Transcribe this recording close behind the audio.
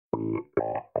Hello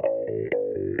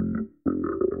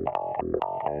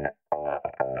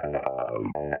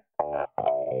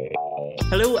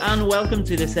and welcome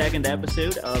to the second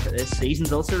episode of this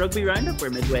season's Ulster Rugby Roundup. We're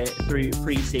midway through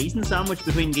pre-season, sandwiched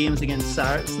between games against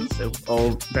Saracens, so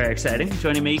all very exciting.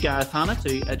 Joining me, Gareth Hanna,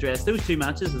 to address those two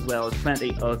matches as well as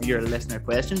plenty of your listener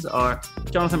questions are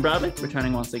Jonathan Bradley,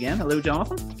 returning once again. Hello,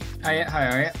 Jonathan. Hi,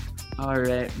 how are you?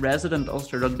 Our resident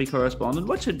Ulster Rugby correspondent.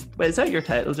 Is that your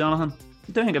title, Jonathan?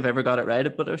 I don't think I've ever got it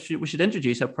right, but we should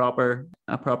introduce a proper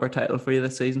title for you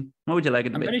this season. What would you like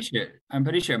it to be? I'm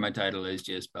pretty sure my title is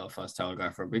just Belfast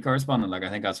Telegraph Rugby correspondent. I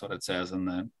think that's what it says on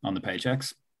the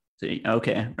paychecks. See,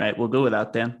 okay, right, we'll go with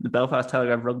that then. The Belfast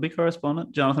Telegraph Rugby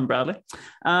correspondent, Jonathan Bradley,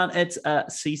 and it's a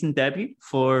season debut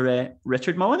for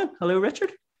Richard Mulligan. Hello,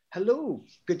 Richard. Hello,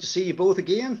 good to see you both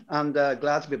again, and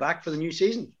glad to be back for the new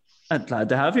season. I'm glad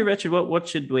to have you, Richard. What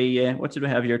should we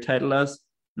have your title as?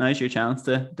 Now's your chance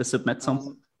to submit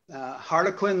something.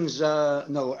 Harlequins,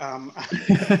 no.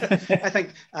 I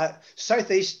think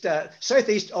Southeast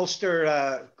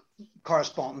Ulster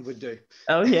correspondent would do.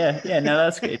 Oh yeah, no,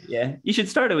 that's good. Yeah, you should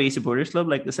start a wee supporters club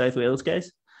like the South Wales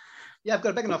guys. Yeah, I've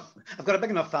got a big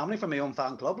enough family for my own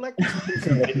fan club, like.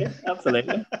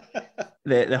 Absolutely.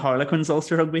 The Harlequins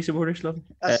Ulster Rugby Supporters Club.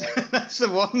 That's the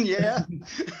one, yeah.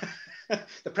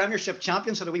 The Premiership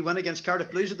champions had a wee win against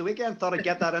Cardiff Blues at the weekend. Thought I'd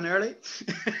get that in early.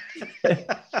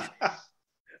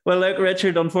 Well, look,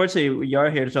 Richard, unfortunately, you're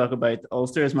here to talk about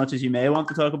Ulster as much as you may want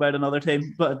to talk about another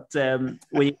team. But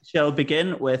we shall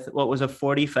begin with what was a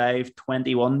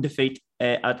 45-21 defeat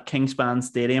at Kingspan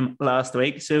Stadium last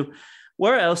week. So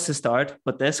where else to start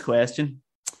but this question?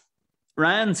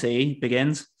 Ryan C.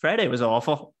 begins, Friday was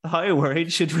awful. How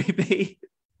worried should we be?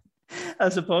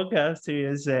 As a podcast who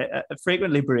is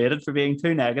frequently berated for being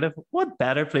too negative, what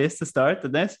better place to start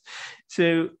than this?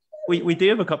 So we do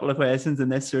have a couple of questions in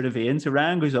this sort of vein. So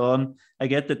Ryan goes on, I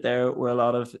get that there were a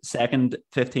lot of second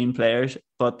 15 players,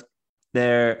 but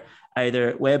they're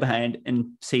either way behind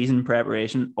in season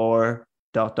preparation or ...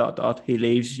 He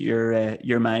leaves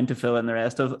your mind to fill in the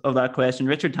rest of that question.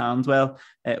 Richard Tanswell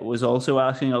was also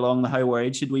asking along the how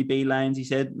worried should we be lines. He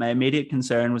said, my immediate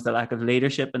concern was the lack of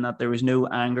leadership and that there was no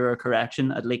anger or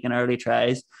correction at leaking early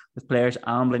tries with players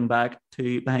ambling back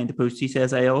to behind the post. He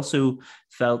says, I also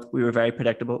felt we were very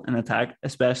predictable in attack,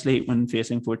 especially when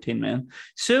facing 14 men.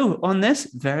 So on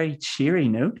this very cheery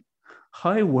note,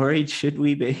 how worried should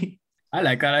we be? I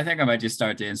like that. I think I might just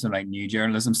start doing some like new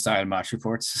journalism style match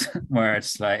reports where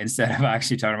it's like, instead of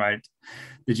actually talking about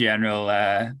the general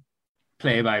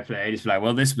play by play, just be like,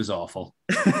 well, this was awful.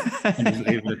 And just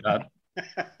leave it at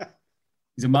that.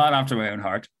 He's a man after my own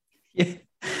heart.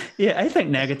 Yeah, I think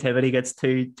negativity gets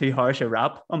too harsh a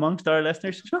rap amongst our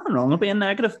listeners. There's nothing wrong with being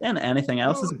negative, and anything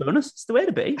else is a bonus. It's the way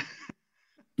to be.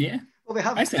 Yeah. Well,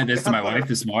 I said this to my wife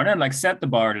this morning, like set the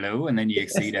bar low and then you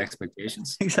exceed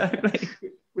expectations. Exactly.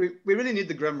 We really need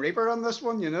the Grim Reaper on this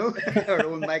one, our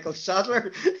own Michael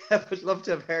Sadler. I would love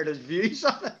to have heard his views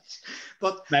on it.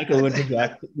 But Michael would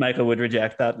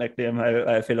reject that nickname.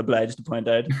 I feel obliged to point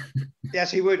out.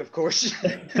 Yes, he would, of course,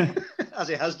 as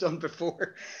he has done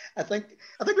before. I think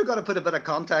we've got to put a bit of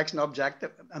context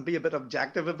and be a bit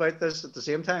objective about this at the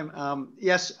same time.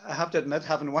 Yes, I have to admit,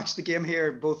 having watched the game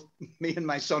here, both me and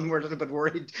my son were a little bit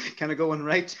worried, kind of going,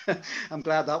 right, I'm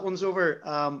glad that one's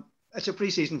over. It's a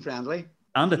pre-season friendly.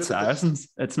 And it's Saracens.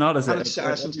 It's not as if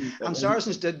Saracens. And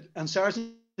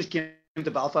Saracens came to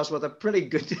Belfast with a pretty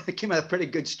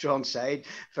good strong side,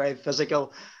 very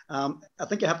physical. I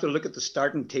think you have to look at the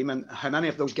starting team and how many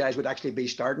of those guys would actually be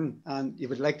starting. And you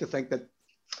would like to think that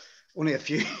only a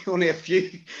few.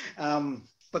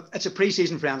 But it's a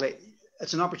pre-season friendly.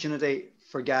 It's an opportunity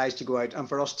for guys to go out and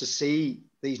for us to see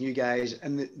these new guys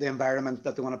in the environment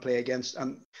that they want to play against.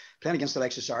 And playing against the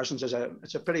likes of Saracens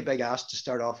it's a pretty big ask to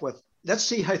start off with. Let's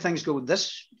see how things go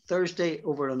this Thursday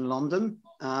over in London,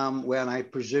 when I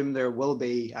presume there will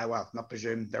be,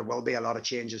 there will be a lot of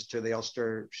changes to the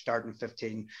Ulster starting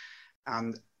 15.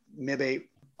 And maybe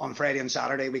on Friday and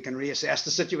Saturday we can reassess the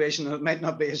situation and it might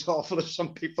not be as awful as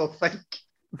some people think.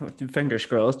 Fingers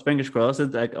crossed.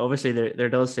 Like, obviously there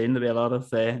does seem to be a lot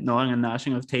of gnawing and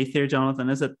gnashing of teeth here, Jonathan.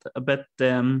 Is it a bit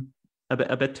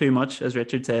too much? As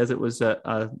Richard says, it was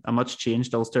a much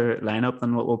changed Ulster lineup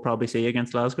than what we'll probably see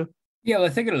against Glasgow. Yeah, well, I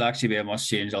think it'll actually be a much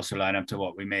changed Ulster lineup to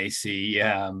what we may see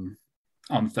on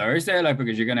Thursday,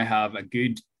 because you're going to have a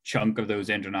good chunk of those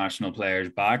international players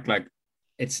back. Like,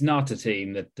 it's not a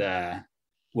team that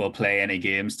will play any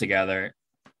games together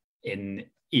in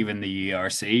even the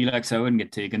ERC, so I wouldn't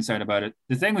get too concerned about it.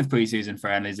 The thing with preseason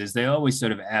friendlies is they always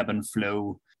sort of ebb and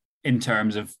flow in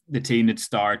terms of the team that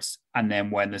starts and then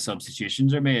when the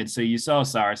substitutions are made. So you saw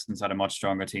Saracens had a much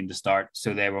stronger team to start,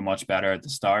 so they were much better at the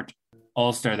start.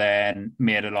 Ulster then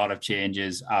made a lot of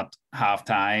changes at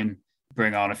halftime,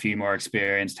 bring on a few more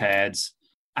experienced heads,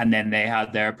 and then they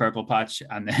had their purple patch.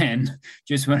 And then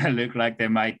just when it looked like they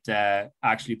might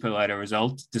actually pull out a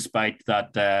result, despite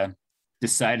that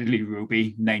decidedly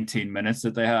ropey 19 minutes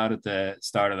that they had at the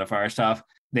start of the first half,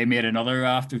 they made another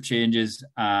raft of changes,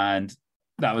 and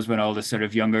that was when all the sort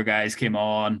of younger guys came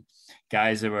on,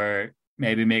 guys that were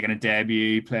maybe making a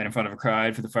debut, playing in front of a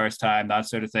crowd for the first time, that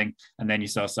sort of thing. And then you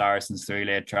saw Saracens 3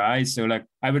 late tries. So like,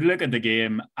 I would look at the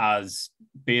game as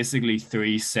basically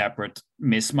 3 separate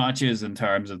mismatches in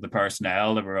terms of the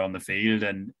personnel that were on the field.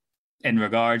 And in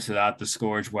regards to that, the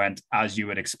scores went as you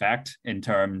would expect in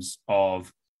terms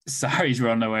of Sarries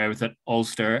running away with it,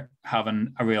 Ulster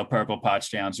having a real purple patch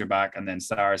to answer back, and then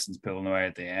Saracens pulling away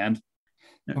at the end.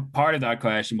 Part of that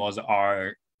question was,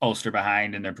 are Ulster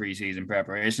behind in their pre-season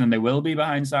preparation? And they will be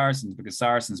behind Saracens because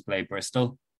Saracens play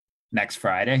Bristol next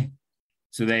Friday.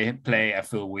 So they play a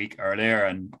full week earlier,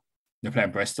 and they're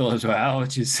playing Bristol as well,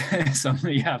 which is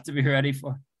something you have to be ready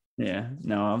for. Yeah,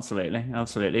 no, absolutely.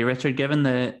 Absolutely. Richard, given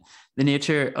the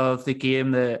nature of the game,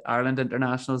 the Ireland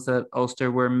internationals that Ulster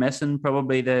were missing,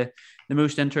 probably the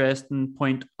most interesting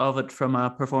point of it from a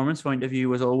performance point of view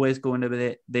was always going to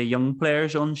be the young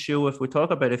players on show. If we talk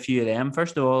about a few of them,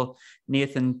 first of all,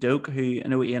 Nathan Doak, who I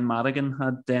know Ian Madigan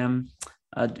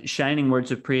had shining words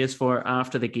of praise for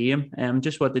after the game.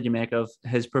 Just what did you make of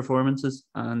his performances?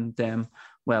 And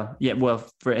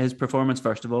for his performance,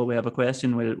 first of all, we have a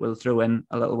question we'll throw in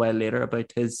a little while later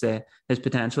about his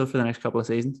potential for the next couple of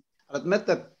seasons. I'll admit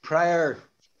that prior,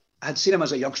 I had seen him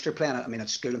as a youngster playing, at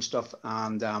school and stuff,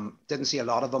 and didn't see a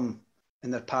lot of him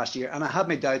in the past year. And I had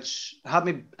my doubts. I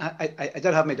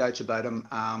did have my doubts about him.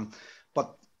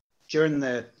 But during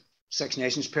the Six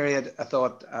Nations period, I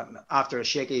thought after a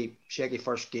shaky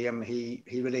first game, he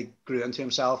really grew into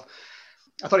himself.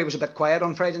 I thought he was a bit quiet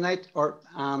on Friday night,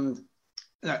 and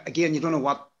again, you don't know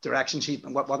what directions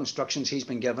what instructions he's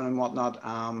been given and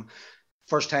whatnot.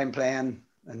 First time playing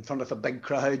in front of a big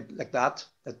crowd like that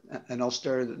in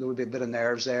Ulster, there would be a bit of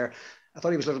nerves there. I thought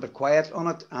he was a little bit quiet on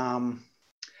it,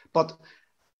 but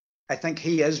I think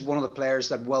he is one of the players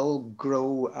that will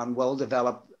grow and will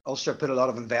develop. Ulster put a lot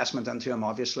of investment into him,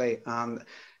 obviously, and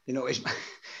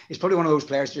he's probably one of those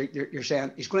players you're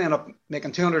saying he's going to end up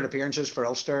making 200 appearances for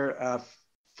Ulster,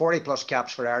 40 plus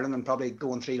caps for Ireland, and probably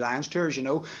going 3 Lions tours,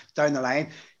 down the line.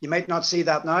 You might not see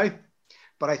that now,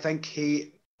 but I think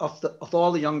of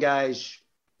all the young guys,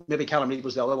 maybe Callum Reid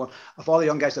was the other one, of all the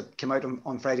young guys that came out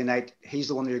on Friday night, he's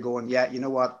the one that you're going, yeah, you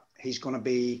know what, he's going to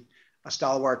be a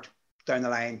stalwart down the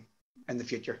line in the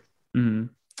future. Mm-hmm.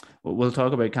 Well, we'll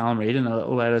talk about Callum Reid in a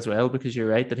little while as well, because you're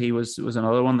right that he was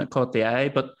another one that caught the eye.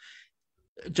 But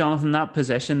Jonathan, that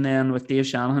position then with Dave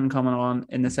Shanahan coming on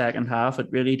in the second half, it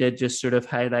really did just sort of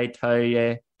highlight how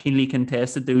keenly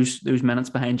contested those minutes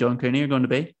behind John Cooney are going to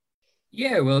be.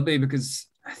 Yeah, it will be, because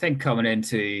I think coming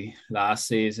into last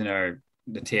season or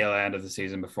the tail end of the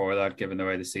season before that, given the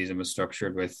way the season was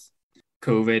structured with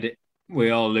COVID, we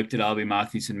all looked at Albie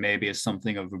Mathewson maybe as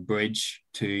something of a bridge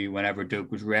to whenever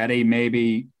Doak was ready.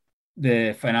 Maybe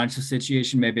the financial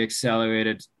situation maybe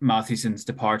accelerated Mathewson's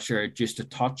departure just a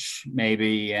touch.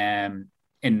 Maybe in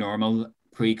normal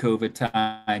pre-COVID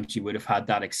times, you would have had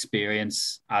that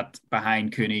experience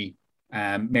behind Cooney.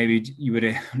 Maybe you would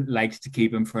have liked to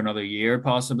keep him for another year,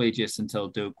 possibly just until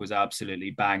Doak was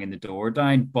absolutely banging the door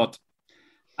down. But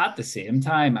at the same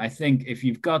time, I think if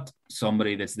you've got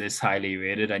somebody that's this highly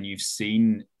rated and you've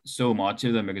seen so much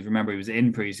of them, because remember, he was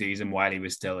in pre-season while he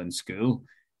was still in school,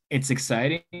 it's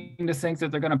exciting to think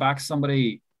that they're going to back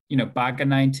somebody, back a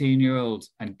 19-year-old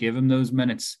and give him those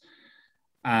minutes.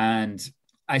 And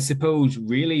I suppose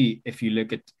really, if you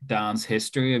look at Dan's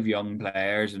history of young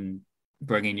players and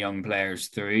bringing young players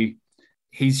through,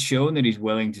 he's shown that he's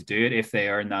willing to do it if they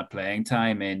earn that playing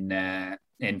time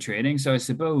in training. So I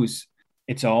suppose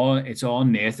it's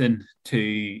on Nathan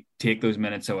to take those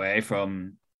minutes away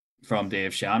from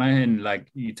Dave Shanahan. Like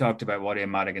you talked about what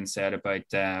Ian Madigan said about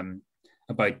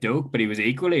Doak, but he was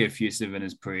equally effusive in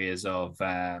his praise of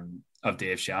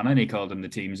Dave Shanahan. He called him the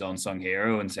team's unsung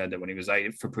hero and said that when he was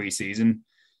out for pre-season,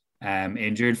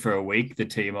 injured for a week, the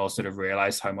team all sort of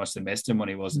realised how much they missed him when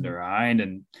he wasn't around.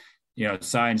 And, it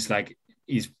sounds like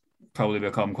he's probably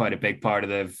become quite a big part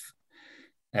of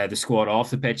the squad off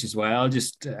the pitch as well,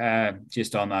 just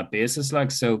on that basis.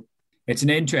 So it's an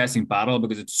interesting battle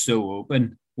because it's so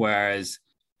open, whereas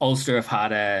Ulster have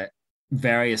had a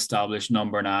very established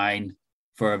number 9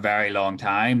 for a very long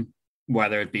time,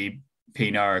 whether it be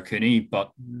Pienaar or Cooney.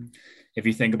 But if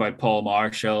you think about Paul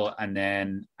Marshall, and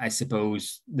then I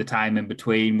suppose the time in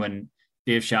between when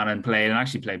Dave Shannon played and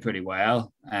actually played pretty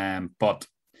well, and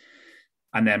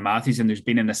then Mathewson, there's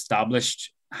been an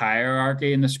established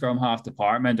hierarchy in the scrum half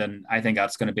department, and I think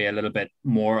that's going to be a little bit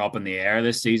more up in the air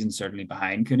this season, certainly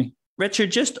behind Cooney.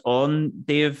 Richard, just on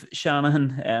Dave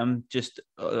Shanahan, just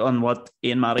on what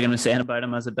Ian Madigan was saying about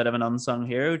him as a bit of an unsung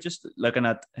hero, just looking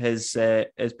at his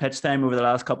pitch time over the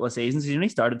last couple of seasons, he's only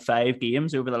started 5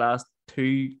 games over the last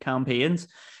 2 campaigns.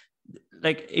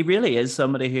 Like, he really is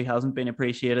somebody who hasn't been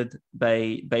appreciated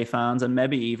by fans, and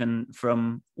maybe even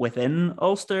from within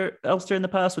Ulster in the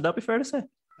past. Would that be fair to say?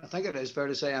 I think it is fair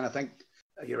to say, and I think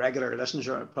your regular listeners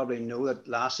probably know that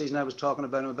last season I was talking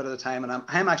about him a bit of the time, and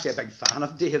I'm actually a big fan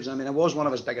of Dave's. I mean, I was one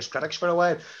of his biggest critics for a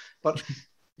while, but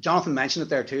Jonathan mentioned it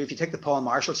there too. If you take the Paul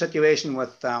Marshall situation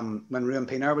with when Ruan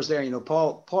Pienaar was there,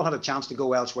 Paul had a chance to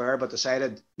go elsewhere, but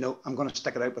decided, no, I'm going to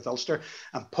stick it out with Ulster.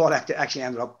 And Paul actually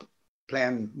ended up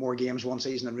playing more games one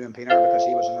season than Ruan Pienaar because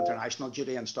he was on international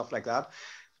duty and stuff like that.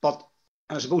 And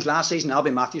I suppose last season,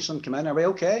 Albie Mathewson came in. Are we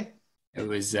okay? It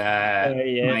was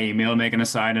my email making a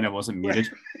sign and it wasn't muted.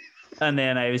 And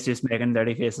then I was just making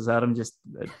dirty faces at him. Just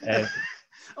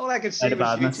all I could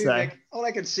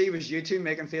see was you two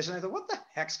making faces, and I thought, "What the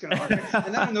heck's going on?"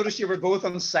 And then I noticed you were both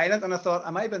on silent, and I thought,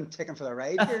 "Am I been taken for the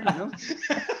ride here?"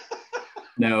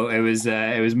 No, it was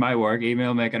my work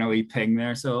email making a wee ping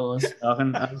there, so it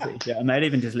was. Yeah, I might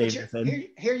even just leave this in.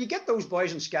 Here, you get those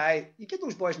boys in Sky. You get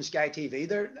those boys in Sky TV.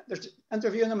 There's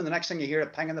interviewing them, and the next thing you hear a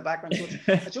ping in the background. So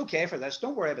it's okay for this.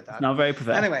 Don't worry about that. Not very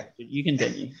professional. Anyway, you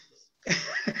continue.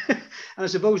 And I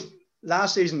suppose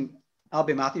last season,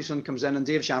 Albie Mathewson comes in, and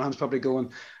Dave Shanahan's probably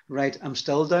going, right, I'm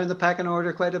still down the pecking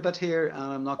order quite a bit here,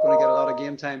 and I'm not going to get a lot of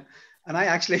game time. And I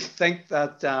actually think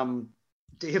that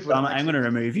Dave would... I'm going to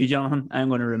remove you, Jonathan. I'm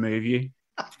going to remove you.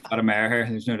 Got a mare here.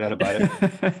 There's no doubt about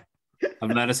it.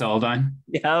 I've let us all down.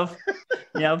 You have.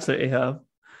 You absolutely have.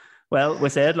 Well, we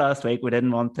said last week we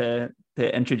didn't want to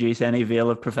introduce any veil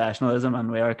of professionalism,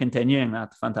 and we are continuing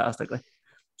that fantastically.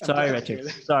 Sorry, Richard.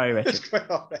 It's quite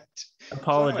all right.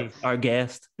 Apologies, our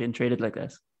guest being treated like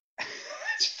this.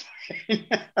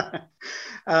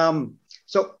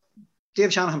 So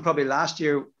Dave Shanahan probably last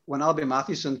year when Albie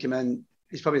Mathewson came in,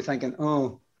 he's probably thinking,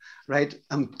 oh, right,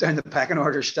 I'm down the pecking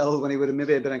order still, when he would have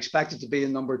maybe been expected to be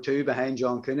in number 2 behind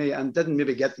John Cooney and didn't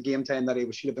maybe get the game time that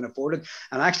he should have been afforded.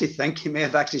 And I actually think he may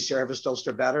have actually serviced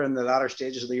Ulster better in the latter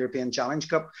stages of the European Challenge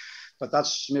Cup, but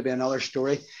that's maybe another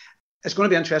story. It's going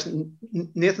to be interesting.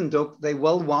 Nathan Doak, they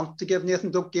will want to give Nathan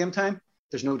Doak game time.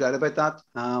 There's no doubt about that.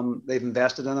 They've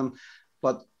invested in him.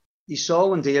 But you saw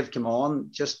when Dave came on,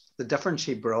 just the difference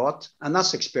he brought, and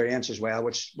that's experience as well,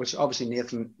 which obviously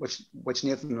Nathan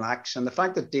lacks. And the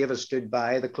fact that Dave has stood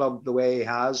by the club the way he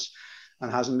has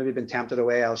and hasn't maybe been tempted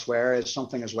away elsewhere is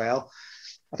something as well.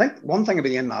 I think one thing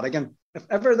about Ian Madigan, if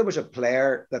ever there was a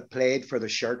player that played for the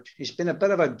shirt, he's been a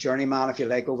bit of a journeyman, if you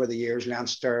like, over the years,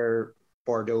 Leinster,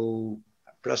 Bordeaux,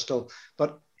 Bristol,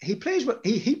 but he plays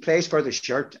for the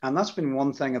shirt, and that's been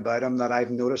one thing about him that I've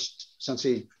noticed since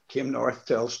he came north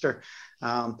to Ulster.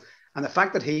 And the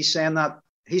fact that he's saying that,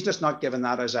 he's just not giving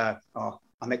that as I'll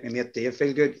make my mate Dave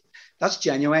feel good. That's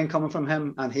genuine coming from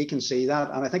him, and he can see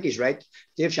that, and I think he's right.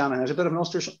 Dave Shanahan is a bit of an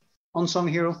Ulster unsung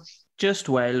hero. Just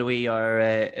while we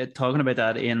are talking about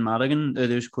that, Ian Madigan,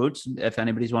 those quotes, if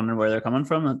anybody's wondering where they're coming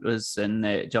from, it was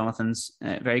in Jonathan's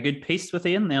very good piece with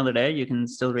Ian the other day. You can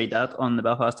still read that on the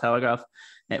Belfast Telegraph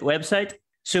website.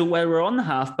 So while we're on the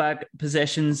halfback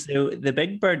positions, the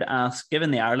Big Bird asks,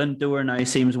 given the Ireland door now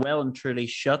seems well and truly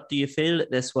shut, do you feel that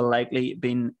this will likely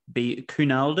be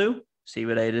Cunaldo? See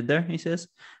what I did there, he says.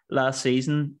 Last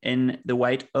season in the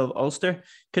white of Ulster.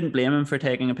 Couldn't blame him for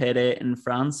taking a payday in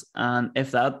France. And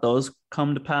if that does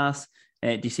come to pass,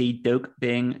 do you see Doak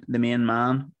being the main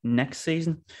man next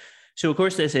season? So, of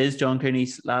course, this is John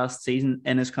Cooney's last season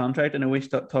in his contract. And I wish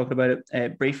to talk about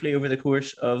it briefly over the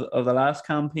course of the last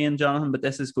campaign, Jonathan, but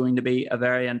this is going to be a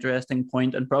very interesting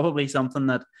point and probably something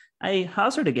that I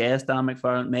hazard a guess Dan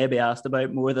McFarland may be asked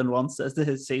about more than once as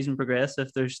the season progresses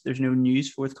if there's no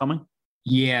news forthcoming.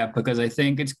 Yeah, because I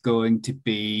think it's going to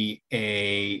be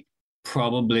a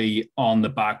probably on the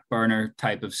back burner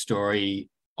type of story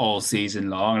all season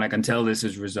long. Like until this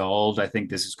is resolved, I think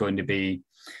this is going to be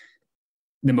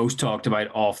the most talked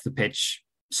about off the pitch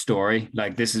story.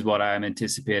 Like this is what I'm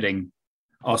anticipating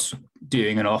us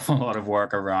doing an awful lot of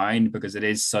work around, because it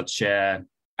is such a,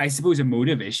 I suppose, a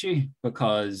motive issue,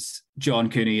 because John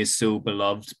Cooney is so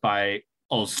beloved by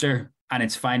Ulster. And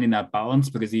it's finding that balance,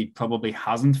 because he probably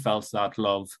hasn't felt that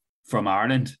love from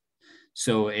Ireland.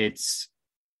 So it's,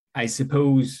 I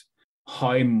suppose,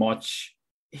 how much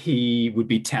he would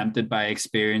be tempted by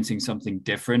experiencing something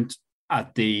different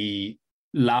at the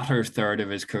latter third of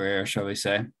his career, shall we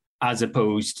say, as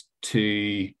opposed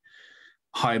to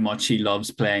how much he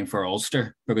loves playing for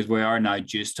Ulster, because we are now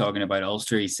just talking about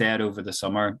Ulster. He said over the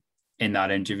summer in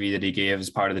that interview that he gave as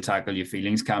part of the Tackle Your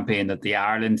Feelings campaign that the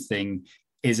Ireland thing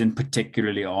isn't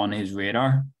particularly on his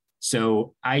radar.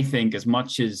 So I think as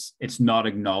much as it's not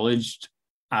acknowledged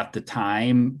at the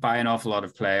time by an awful lot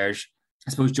of players, I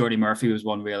suppose Jordy Murphy was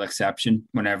one real exception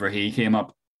whenever he came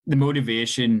up. The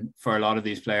motivation for a lot of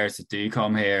these players that do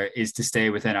come here is to stay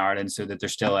within Ireland so that they're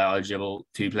still eligible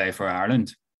to play for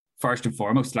Ireland. First and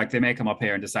foremost, like they may come up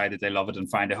here and decide that they love it and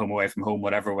find a home away from home,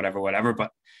 whatever.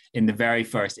 But in the very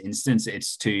first instance,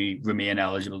 it's to remain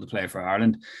eligible to play for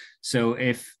Ireland. So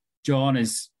if John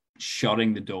is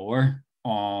shutting the door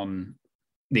on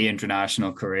the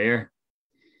international career,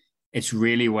 it's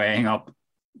really weighing up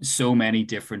so many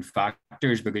different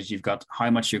factors, because you've got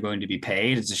how much you're going to be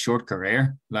paid. It's a short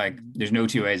career. Like, there's no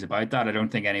two ways about that. I don't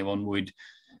think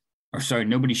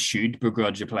nobody should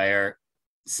begrudge a player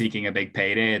seeking a big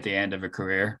payday at the end of a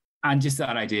career. And just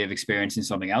that idea of experiencing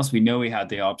something else. We know he had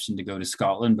the option to go to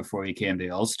Scotland before he came to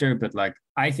Ulster, but like,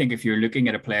 I think if you're looking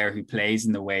at a player who plays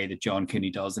in the way that John Cooney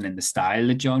does and in the style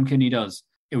that John Cooney does,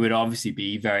 it would obviously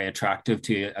be very attractive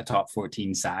to a top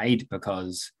 14 side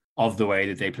because of the way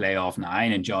that they play off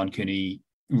nine, and John Cooney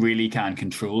really can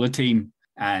control a team,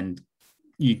 and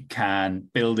you can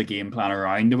build a game plan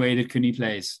around the way that Cooney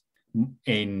plays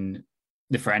in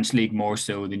the French league more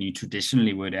so than you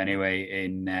traditionally would anyway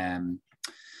in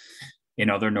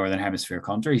other Northern Hemisphere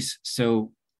countries.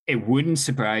 So it wouldn't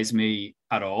surprise me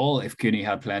at all if Cooney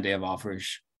had plenty of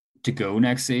offers to go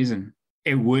next season.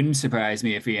 It wouldn't surprise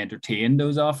me if he entertained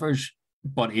those offers.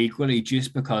 But equally,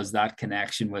 just because that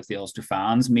connection with the Ulster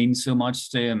fans means so much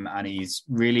to him, and he's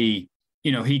really,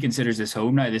 he considers this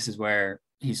home now. This is where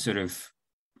he's sort of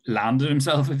landed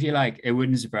himself, if you like. It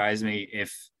wouldn't surprise me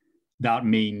if that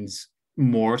means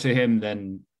more to him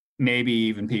than maybe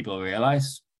even people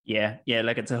realize. Yeah,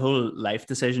 like it's a whole life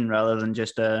decision rather than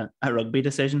just a rugby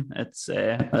decision. It's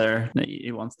whether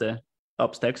he wants to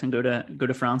up sticks and go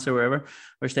to France or wherever,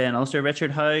 or stay in Ulster.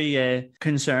 Richard, how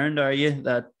concerned are you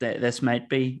that this might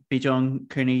be John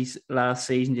Cooney's last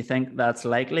season? Do you think that's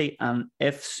likely? And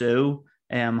if so,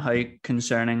 how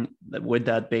concerning would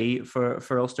that be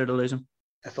for Ulster to lose him?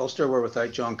 If Ulster were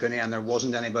without John Cooney and there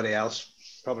wasn't anybody else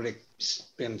probably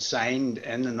been signed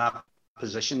in that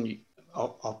position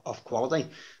of quality,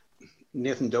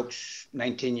 Nathan Doak's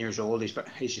 19 years old.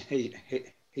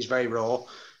 He's very raw,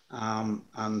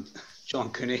 and John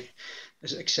Cooney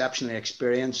is exceptionally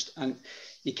experienced. And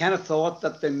you kind of thought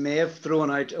that they may have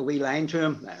thrown out a wee line to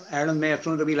him. Ireland may have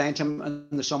thrown out a wee line to him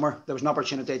in the summer. There was an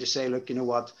opportunity to say, look, you know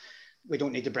what, we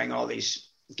don't need to bring all these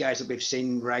guys that we've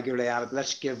seen regularly at it.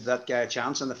 Let's give that guy a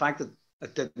chance. And the fact that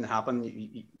it didn't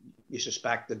happen, you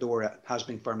suspect the door has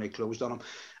been firmly closed on him.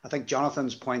 I think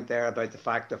Jonathan's point there about the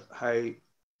fact of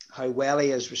how well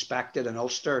he is respected in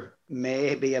Ulster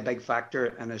may be a big factor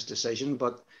in his decision.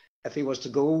 But if he was to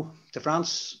go to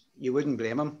France, you wouldn't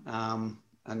blame him,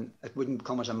 and it wouldn't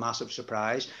come as a massive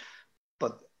surprise.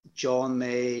 But John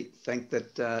may think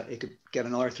that he could get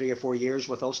another 3 or 4 years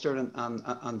with Ulster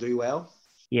and do well.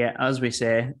 Yeah, as we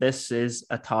say, this is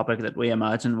a topic that we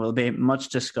imagine will be much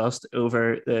discussed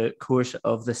over the course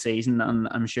of the season, and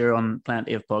I'm sure on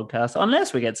plenty of podcasts,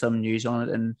 unless we get some news on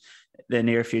it in the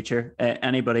near future.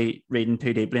 Anybody reading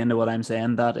too deeply into what I'm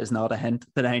saying, that is not a hint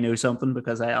that I know something,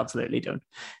 because I absolutely don't.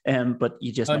 But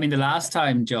you just... I mean, the last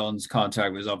time John's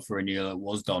contract was up for renewal, it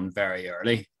was done very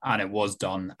early, and it was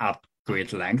done at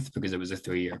great length because it was a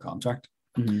 3-year contract.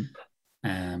 Mm-hmm.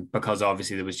 Because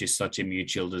obviously there was just such a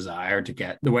mutual desire to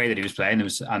get the way that he was playing,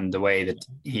 and the way that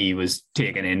he was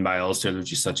taken in by Ulster, there was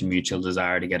just such a mutual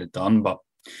desire to get it done. But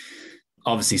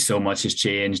obviously so much has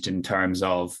changed in terms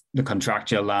of the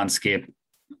contractual landscape.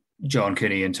 John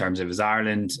Cooney, in terms of his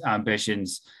Ireland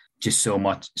ambitions, just so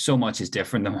much is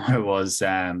different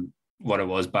than what it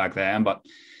was back then. But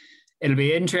it'll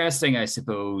be interesting, I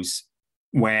suppose,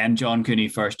 when John Cooney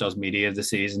first does media of the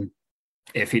season,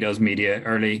 if he does media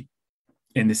early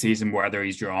in the season, whether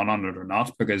he's drawn on it or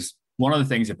not. Because one of the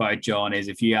things about John is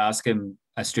if you ask him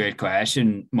a straight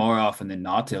question, more often than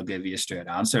not, he'll give you a straight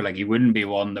answer. Like, he wouldn't be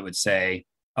one that would say,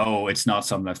 oh, it's not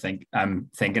something I'm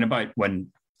thinking about, when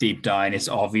deep down it's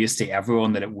obvious to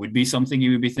everyone that it would be something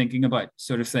you would be thinking about,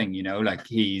 sort of thing. Like,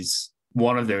 he's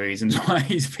one of the reasons why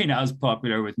he's been as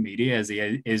popular with media as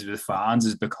he is with fans,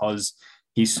 is because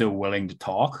he's so willing to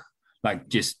talk. Like,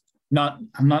 just I'm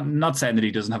not saying that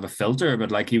he doesn't have a filter, but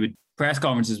like, he would, press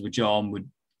conferences with John would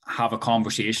have a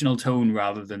conversational tone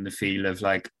rather than the feel of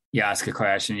like, you ask a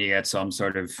question, you get some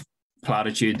sort of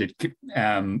platitude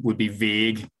that would be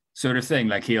vague sort of thing.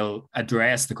 Like he'll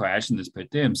address the question that's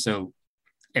put to him. So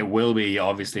it will be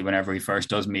obviously whenever he first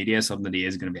does media, something that he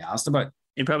is going to be asked about.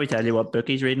 He'd probably tell you what book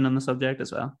he's reading on the subject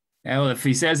as well. Yeah, well, if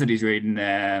he says that he's reading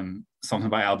something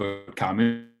by Albert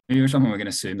Camus or something, we're going to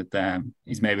assume that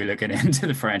he's maybe looking into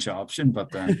the French option.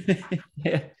 But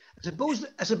yeah,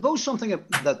 I suppose something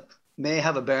that may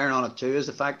have a bearing on it too is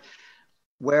the fact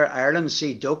where Ireland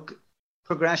see Duke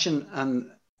progression and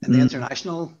in the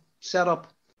international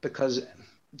setup, because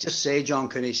just say John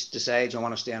Cooney decides I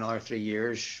want to stay another 3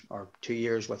 years or 2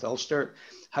 years with Ulster,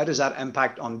 how does that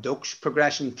impact on Duke's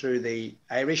progression through the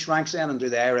Irish ranks then? And do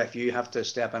the IRFU have to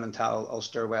step in and tell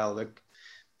Ulster, well, look,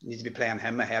 you need to be playing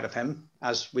him ahead of him,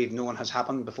 as we've known has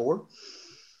happened before?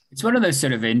 It's one of those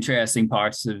sort of interesting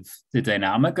parts of the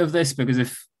dynamic of this, because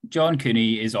if John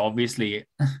Cooney is obviously,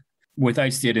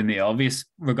 without stating the obvious,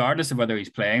 regardless of whether he's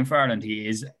playing for Ireland, he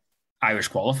is Irish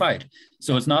qualified.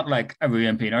 So it's not like a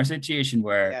Ruan Pienaar situation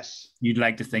where you'd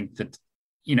like to think that,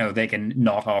 you know, they can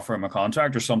not offer him a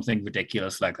contract or something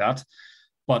ridiculous like that.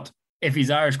 But if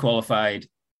he's Irish qualified,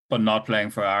 but not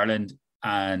playing for Ireland,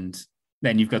 and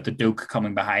then you've got the Duke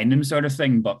coming behind him sort of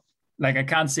thing. But like, I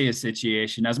can't see a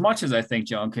situation, as much as I think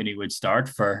John Cooney would start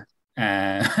for,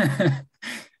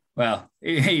 well,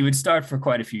 he would start for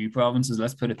quite a few provinces,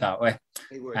 let's put it that way,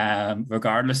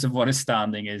 regardless of what his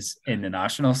standing is in the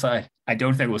national side. I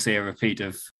don't think we'll see a repeat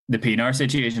of the Pienaar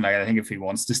situation. Like, I think if he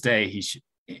wants to stay, he should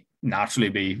naturally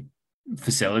be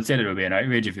facilitated. It would be an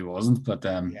outrage if he wasn't. But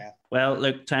well,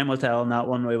 look, time will tell on that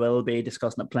one. We will be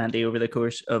discussing it plenty over the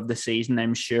course of the season,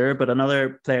 I'm sure. But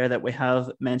another player that we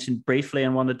have mentioned briefly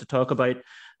and wanted to talk about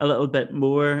a little bit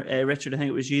more, Richard, I think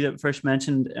it was you that first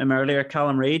mentioned him earlier,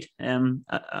 Callum Reid.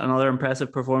 Another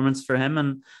impressive performance for him,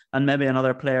 and maybe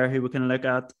another player who we can look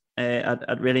at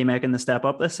really making the step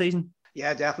up this season.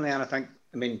 Yeah, definitely. And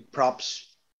I mean,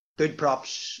 good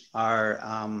props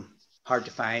are hard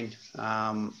to find,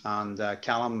 and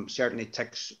Callum certainly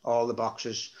ticks all the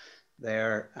boxes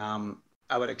there.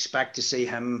 I would expect to see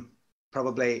him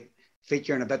probably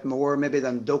featuring a bit more maybe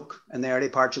than Duke in the early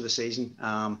parts of the season.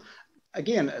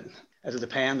 Again, it'll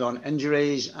depend on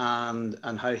injuries and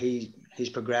how he's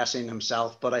progressing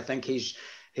himself, but I think he's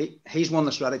one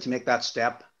that's ready to make that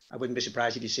step. I wouldn't be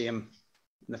surprised if you see him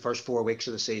in the first 4 weeks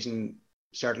of the season,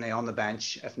 certainly on the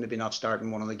bench, if maybe not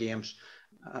starting one of the games.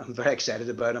 I'm very excited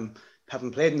about him.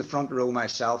 Having played in the front row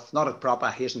myself, not at prop,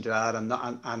 I hasten to add, and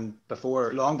long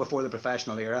before the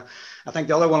professional era. I think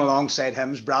the other one alongside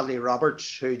him is Bradley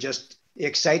Roberts, who he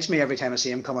excites me every time I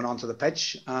see him coming onto the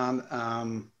pitch. And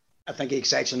I think he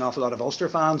excites an awful lot of Ulster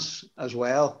fans as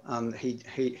well, and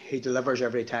he delivers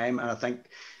every time. And I think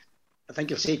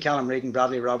you'll see Callum Reid and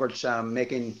Bradley Roberts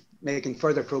making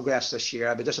further progress this year.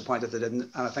 I'd be disappointed if they didn't.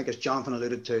 And I think, as Jonathan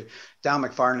alluded to, Dan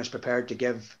McFarlane is prepared to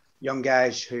give young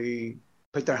guys who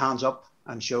put their hands up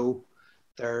and show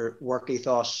their work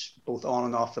ethos both on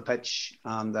and off the pitch.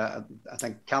 And I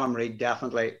think Callum Reid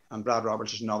definitely, and Brad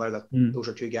Roberts is another, that those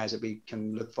are two guys that we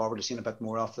can look forward to seeing a bit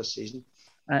more of this season.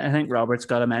 I think Roberts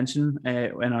got a mention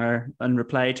in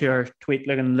reply to our tweet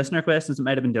looking listener questions. It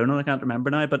might have been Donal, I can't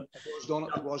remember now, but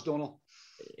it was Donal.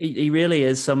 He really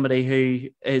is somebody who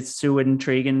is so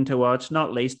intriguing to watch,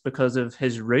 not least because of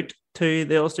his route to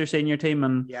the Ulster senior team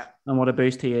and what a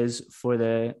boost he is for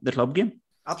the club game.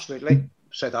 Absolutely.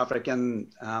 South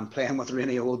African, playing with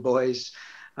really old boys,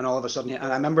 and all of a sudden,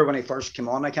 and I remember when he first came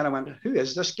on, I kind of went, who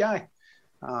is this guy?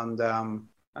 And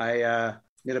I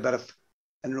made a bit of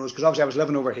inroads, because obviously I was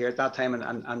living over here at that time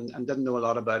and didn't know a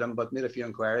lot about him, but made a few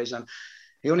inquiries, and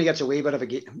he only gets a wee bit of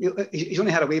he's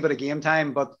only had a wee bit of game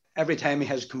time, but every time he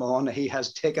has come on, he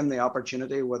has taken the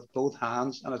opportunity with both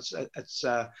hands, and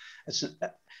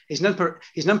he's an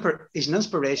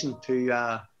inspiration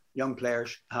to young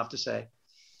players, I have to say.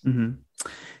 Mm-hmm.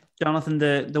 Jonathan,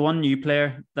 the one new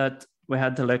player that we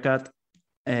had to look at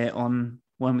on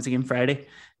when was the game? Friday,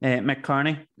 Mick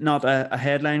Carney, not a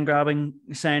headline grabbing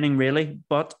signing really,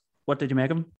 but what did you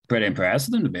make of him? Pretty impressed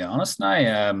with him, to be honest.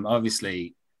 Now,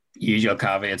 obviously, usual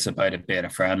caveats about it being a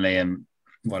friendly and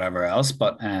whatever else,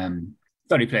 but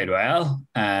thought he played well,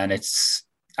 and it's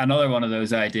another one of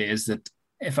those ideas that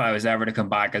if I was ever to come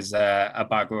back as a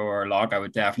back row or a lock, I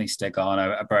would definitely stick on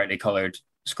a brightly coloured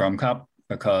scrum cap,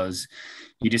 because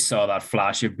you just saw that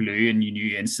flash of blue and you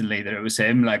knew instantly that it was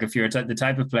him. Like, if you're the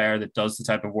type of player that does the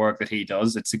type of work that he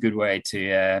does, it's a good way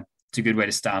to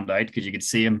stand out, because you could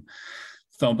see him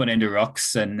thumping into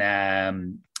rucks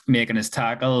and making his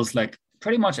tackles, like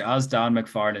pretty much as Dan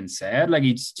McFarlane said. Like,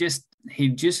 he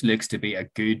just looks to be a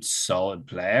good, solid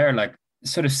player. Like,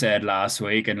 sort of said last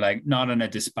week, and like not in a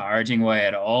disparaging way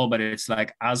at all, but it's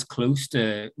like as close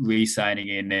to re-signing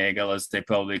Ian Nagle as they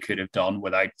probably could have done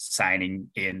without signing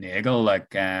Ian Nagle. Like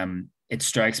it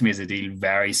strikes me as a deal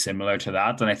very similar to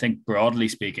that. And I think broadly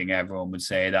speaking, everyone would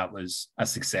say that was a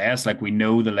success. Like we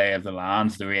know the lay of the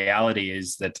land. The reality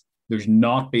is that there's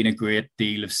not been a great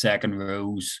deal of second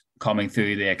rows coming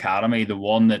through the academy. The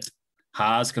one that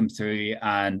has come through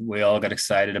and we all got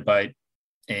excited about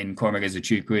in Cormac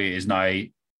Ezechikwueze is now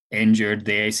injured.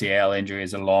 The ACL injury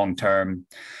is a long-term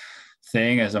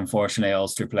thing, as unfortunately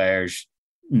Ulster players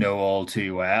know all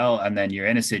too well. And then you're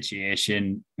in a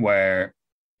situation where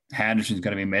Henderson's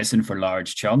going to be missing for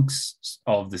large chunks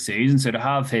of the season. So to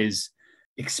have his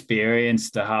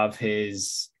experience, to have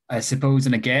his, I suppose,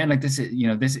 and again, like this is,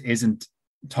 this isn't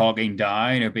talking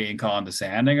down or being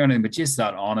condescending or anything, but just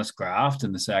that honest graft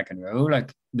in the second row.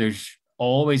 Like there's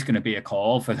always going to be a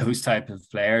call for those type of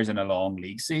players in a long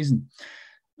league season.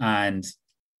 And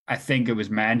I think it was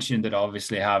mentioned that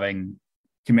obviously having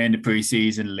come into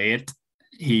pre-season late,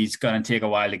 he's going to take a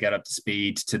while to get up to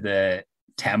speed to the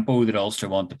tempo that Ulster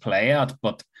want to play at.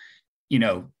 But,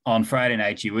 on Friday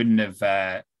night, you wouldn't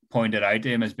have pointed out to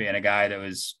him as being a guy that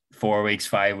was 4 weeks,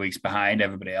 5 weeks behind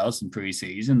everybody else in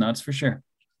pre-season, that's for sure.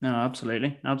 No,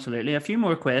 absolutely. Absolutely. A few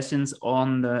more questions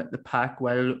on the pack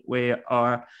while we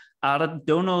are at it.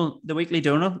 Donal, the weekly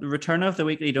Donal, the return of the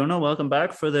weekly Donal, welcome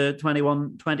back for the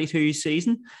 21-22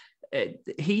 season.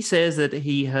 He says that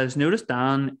he has noticed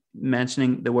Dan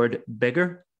mentioning the word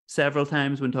bigger several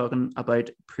times when talking about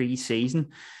pre-season.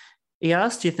 He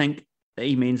asked, do you think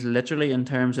he means literally in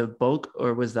terms of bulk,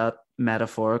 or was that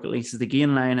metaphorical? He says the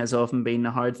gain line has often been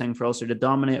a hard thing for Ulster to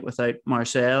dominate without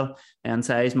Marcel, and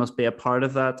size must be a part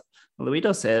of that. Although he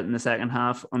does say it in the second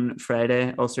half on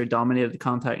Friday, Ulster dominated the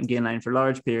contact and gain line for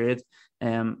large periods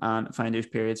and found those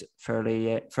periods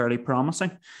fairly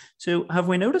promising. So have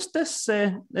we noticed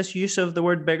this use of the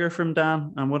word bigger from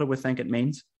Dan, and what do we think it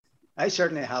means? I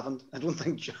certainly haven't.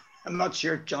 I'm not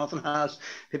sure Jonathan has.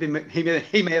 He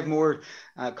may have more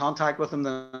contact with him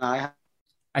than I have.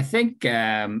 I think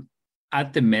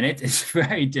at the minute it's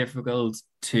very difficult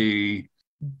to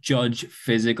judge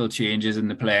physical changes in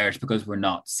the players because we're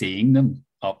not seeing them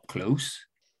up close.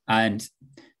 And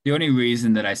the only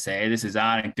reason that I say this is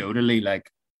anecdotally, like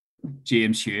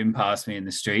James Hume passed me in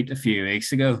the street a few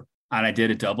weeks ago and I did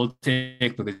a double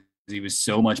take because he was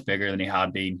so much bigger than he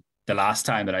had been the last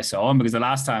time that I saw him, because the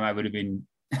last time I would have been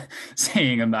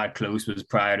seeing him that close was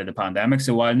prior to the pandemic.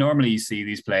 So while normally you see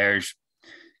these players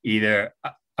either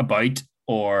about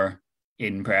or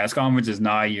in press conferences,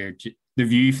 now the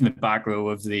view from the back row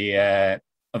of the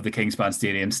Kingspan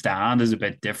Stadium stand is a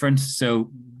bit different.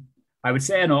 So I would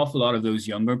say an awful lot of those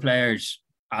younger players,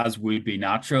 as would be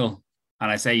natural, and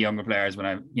I say younger players when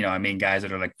I mean guys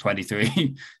that are like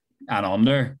 23 and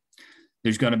under,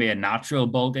 there's going to be a natural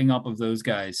bulking up of those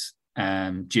guys,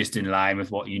 just in line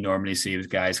with what you normally see with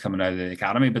guys coming out of the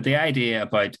academy. But the idea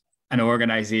about an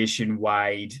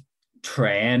organization-wide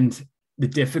trend, the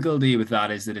difficulty with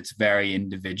that is that it's very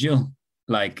individual.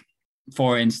 Like,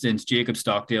 for instance, Jacob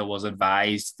Stockdale was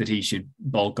advised that he should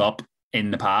bulk up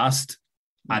in the past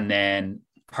and then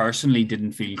personally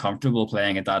didn't feel comfortable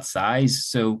playing at that size.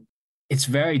 So it's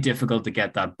very difficult to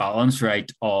get that balance right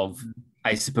of,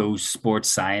 I suppose, sports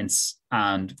science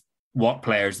and what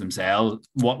players themselves,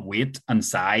 what weight and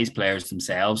size players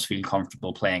themselves feel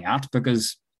comfortable playing at,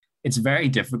 because it's very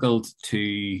difficult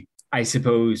to, I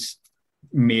suppose,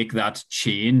 make that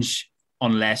change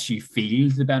unless you feel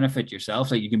the benefit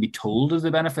yourself. Like, you can be told of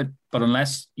the benefit, but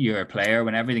unless you're a player,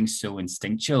 when everything's so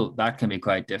instinctual, that can be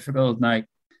quite difficult. Now,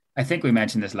 I think we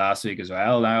mentioned this last week as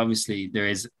well. Now, obviously, there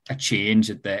is a change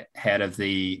at the head of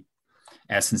the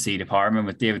S&C department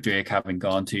with David Drake having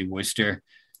gone to Worcester,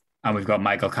 and we've got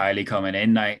Michael Kiley coming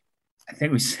in. Now, I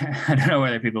think I don't know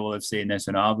whether people will have seen this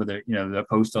or not, but the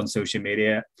post on social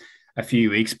media a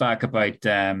few weeks back about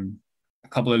a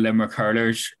couple of Limerick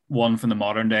hurlers, one from the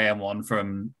modern day and one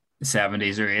from the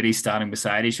 70s or 80s, standing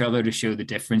beside each other to show the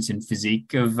difference in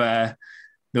physique of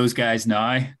those guys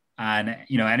now. And,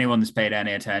 anyone that's paid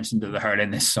any attention to the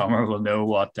hurling this summer will know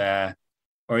what,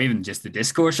 or even just the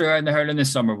discourse around the hurling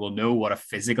this summer will know what a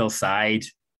physical side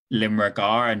Limerick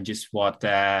are, and just what,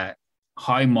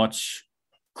 how much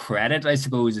credit, I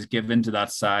suppose, is given to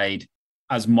that side,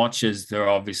 as much as they're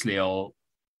obviously all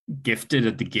gifted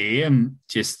at the game,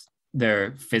 just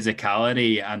their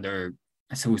physicality and their,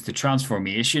 I suppose, the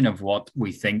transformation of what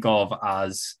we think of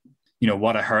as,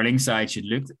 what a hurling side should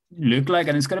look like.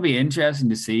 And it's going to be interesting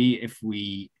to see if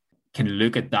we can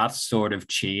look at that sort of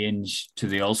change to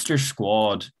the Ulster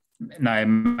squad. Now, it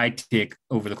might take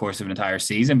over the course of an entire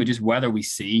season, but just whether we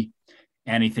see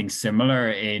anything similar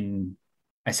in,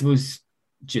 I suppose,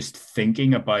 just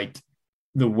thinking about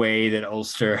the way that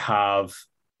Ulster have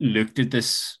looked at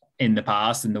this in the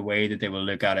past and the way that they will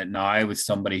look at it now with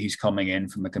somebody who's coming in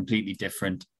from a completely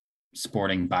different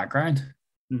sporting background.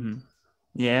 Mm-hmm.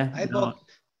 Yeah.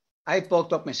 I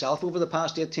bulked up myself over the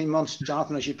past 18 months,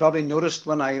 Jonathan, as you probably noticed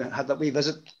when I had that wee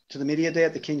visit to the media day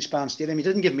at the Kingspan Stadium. You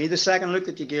didn't give me the second look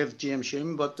that you gave James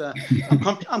Hume, but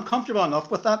I'm comfortable enough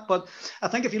with that. But I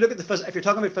think if you look at if you're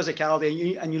talking about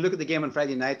physicality and you look at the game on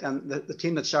Friday night and the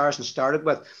team that Saracens started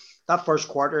with, that first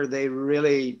quarter, they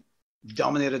really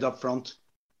dominated up front.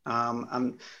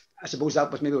 And I suppose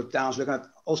that was maybe what Dan's looking at.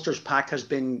 Ulster's pack has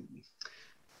been,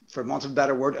 for want of a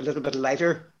better word, a little bit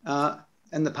lighter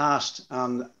in the past.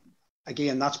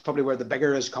 Again, that's probably where the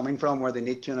bigger is coming from, where they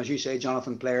need to. And as you say,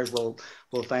 Jonathan, players will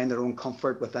find their own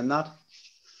comfort within that.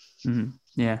 Mm-hmm.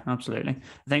 Yeah, absolutely.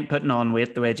 I think putting on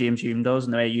weight the way James Hume does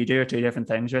and the way you do are two different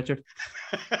things, Richard.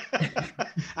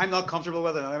 I'm not comfortable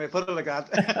with it. I mean, put it like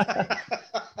that.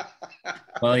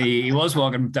 Well, he was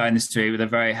walking down the street with a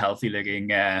very healthy looking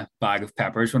bag of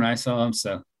peppers when I saw him.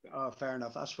 So. Oh, fair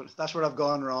enough. That's where I've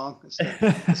gone wrong. It's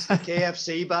the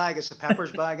KFC bag. It's the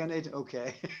peppers bag I need.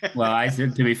 Okay. Well, to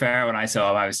be fair, when I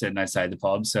saw him, I was sitting outside the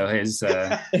pub, so his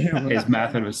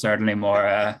method was certainly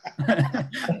more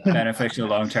beneficial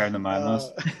long term than mine was.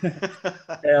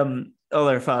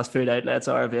 Other fast food outlets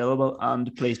are available,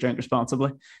 and please drink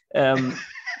responsibly.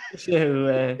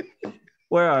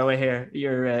 Where are we here?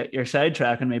 You're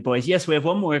sidetracking me, boys. Yes, we have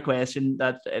one more question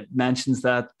that mentions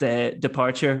that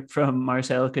departure from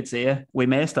Marcel Coetzee. We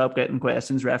may stop getting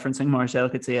questions referencing Marcel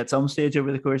Coetzee at some stage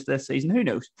over the course of this season. Who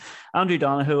knows? Andrew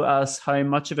Donoghue asks, how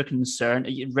much of a concern...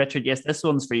 Richard, yes, this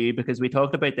one's for you because we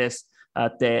talked about this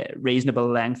at reasonable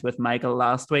length with Michael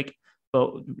last week.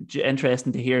 But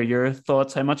interesting to hear your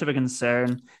thoughts. How much of a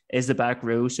concern is the back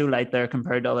row so light there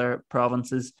compared to other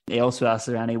provinces? He also asked,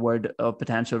 is there any word of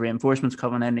potential reinforcements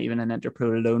coming in, even an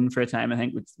Interpol alone for a time? I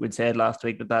think we'd said last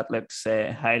week that looks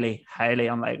highly, highly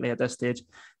unlikely at this stage.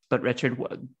 But Richard,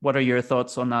 what are your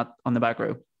thoughts on that, on the back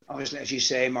row? Obviously, as you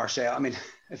say, Marcel, I mean,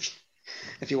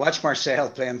 if you watch Marcel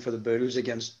playing for the Bulls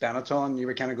against Benetton, you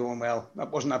were kind of going, well,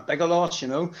 that wasn't that big a loss, in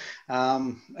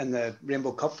the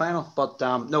Rainbow Cup final. But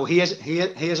no, he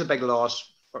is a big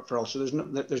loss for us. So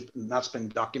that's been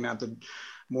documented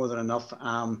more than enough.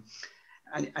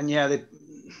 And yeah,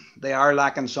 they are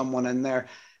lacking someone in there.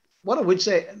 What I would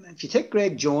say, if you take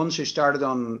Greg Jones, who started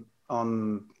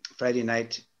on Friday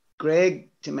night,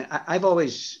 Greg, to me, I've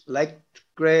always liked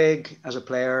Greg as a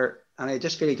player, and I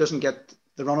just feel he doesn't get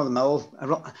the run of the mill.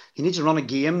 He needs a run of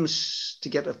games to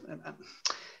get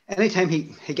anytime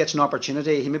he gets an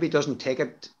opportunity, he maybe doesn't take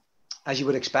it as you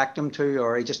would expect him to,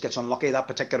 or he just gets unlucky that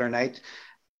particular night.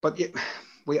 But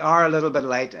we are a little bit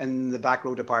light in the back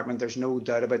row department. There's no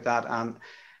doubt about that.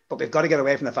 But we've got to get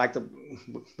away from the fact that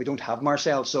we don't have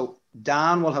Marcel. So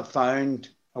Dan will have found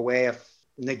a way of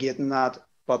negating that,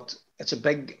 but it's a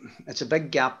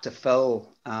big gap to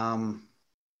fill.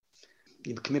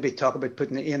 You can maybe talk about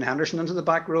putting Ian Henderson into the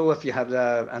back row if you had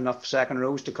enough second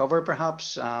rows to cover,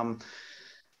 perhaps.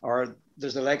 Or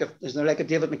there's the like of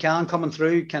David McCann coming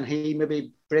through. Can he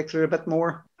maybe break through a bit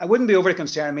more? I wouldn't be overly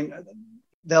concerned. I mean,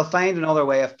 they'll find another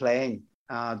way of playing.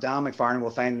 Dan McFarlane will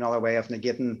find another way of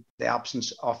negating the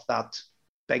absence of that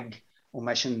big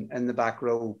omission in the back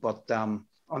row. But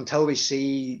until we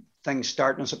see things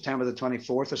starting on September the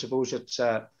 24th, I suppose it's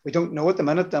we don't know at the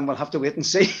minute, and we'll have to wait and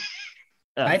see.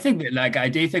 I think I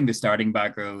do think the starting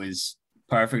back row is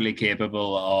perfectly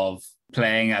capable of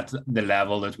playing at the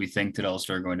level that we think that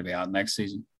Ulster are going to be at next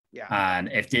season. Yeah. And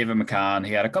if David McCann,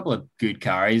 he had a couple of good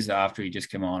carries after he just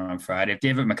came on Friday. If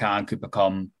David McCann could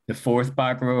become the fourth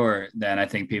back rower, then I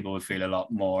think people would feel a lot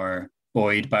more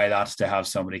buoyed by that, to have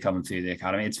somebody coming through the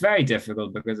academy. It's very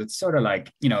difficult because it's sort of like,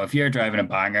 if you're driving a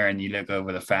banger and you look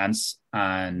over the fence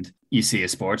and you see a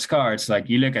sports car, it's like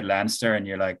you look at Leinster and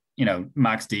you're like,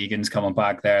 Max Deegan's coming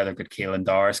back there. They've got Keelan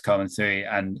Doris coming through,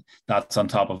 and that's on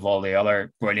top of all the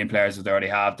other brilliant players that they already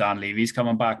have. Dan Levy's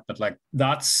coming back, but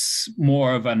that's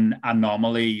more of an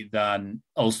anomaly than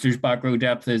Ulster's back row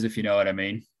depth is, if you know what I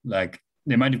mean.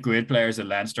 The amount of great players that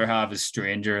Leinster have is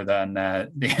stranger than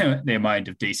the amount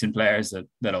of decent players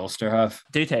that Ulster have.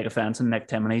 Do take offence on Nick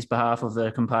Timoney's behalf of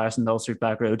the comparison to Ulster's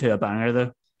back row to a banger,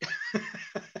 though.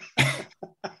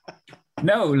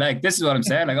 No, this is what I'm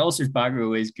saying. Ulster's back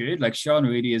row is good. Sean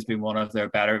Reedy has been one of their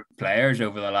better players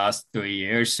over the last 3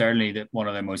 years. Certainly one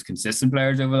of their most consistent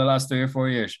players over the last 3 or 4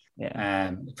 years.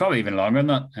 Yeah. Probably even longer than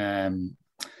that.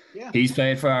 Yeah. He's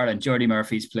played for Ireland. Jordy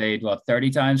Murphy's played, 30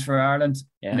 times for Ireland.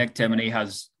 Yeah. Nick Timoney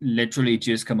has literally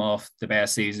just come off the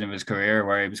best season of his career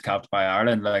where he was capped by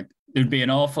Ireland. Like, there'd be an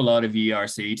awful lot of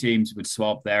URC teams would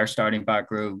swap their starting back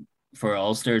row for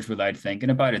Ulsters without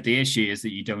thinking about it. The issue is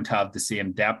that you don't have the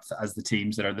same depth as the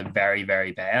teams that are the very,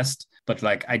 very best. But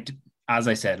like as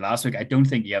I said last week, I don't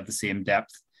think you have the same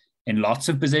depth in lots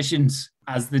of positions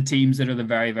as the teams that are the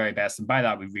very, very best. And by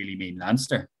that, we really mean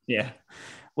Leinster. Yeah.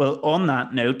 Well, on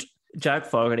that note, Jack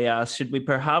Fogarty asked, should we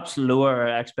perhaps lower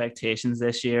our expectations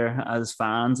this year as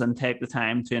fans and take the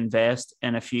time to invest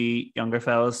in a few younger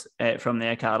fellas from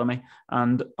the academy?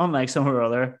 And unlike some of our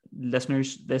other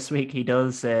listeners this week, he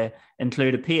does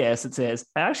include a PS that says,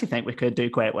 I actually think we could do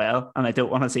quite well, and I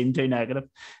don't want to seem too negative.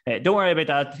 Don't worry about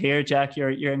that here, Jack.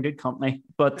 You're in good company.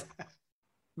 But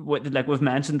like we've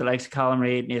mentioned, the likes of Callum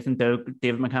Reid, Nathan Doak,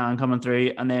 David McCann coming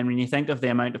through, and then when you think of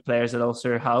the amount of players that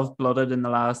Ulster have blooded in the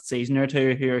last season or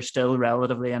two who are still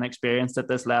relatively inexperienced at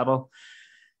this level,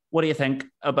 what do you think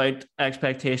about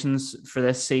expectations for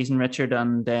this season, Richard?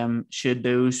 And should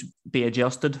those be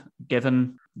adjusted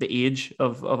given the age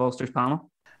of Ulster's panel?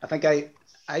 I think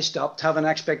I stopped having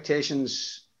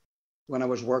expectations when I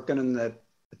was working in the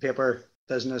paper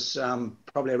business,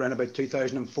 probably around about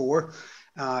 2004.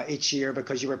 Each year,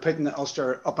 because you were putting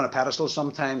Ulster up on a pedestal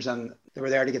sometimes and they were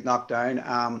there to get knocked down.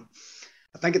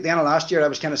 I think at the end of last year I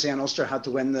was kind of saying Ulster had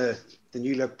to win the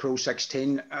New Look Pro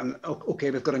 16, and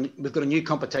okay, we've got a new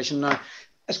competition now.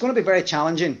 It's going to be very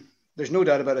challenging, there's no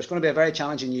doubt about it. It's going to be a very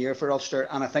challenging year for Ulster,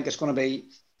 and I think it's going to be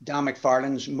Dan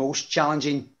McFarlane's most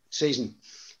challenging season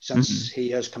since he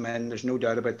has come in. There's no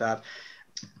doubt about that.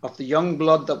 Of the young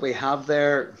blood that we have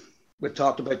there, we've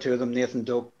talked about two of them, Nathan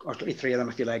Doak, or three of them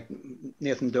if you like,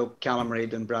 Nathan Doak, Callum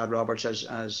Reid and Brad Roberts,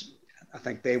 as I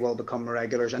think they will become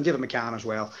regulars, and David McCann as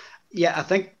well. Yeah, I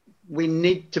think we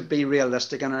need to be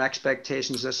realistic in our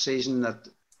expectations this season that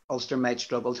Ulster might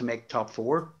struggle to make top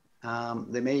four.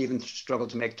 They may even struggle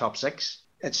to make top six.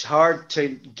 It's hard to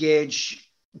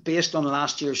gauge based on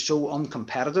last year's so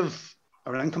uncompetitive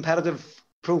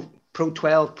Pro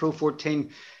 12, Pro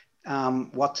 14,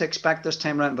 what to expect this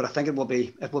time around, but I think it will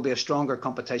be a stronger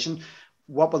competition.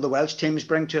 What will the Welsh teams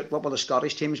bring to it? What will the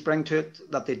Scottish teams bring to it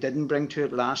that they didn't bring to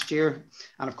it last year?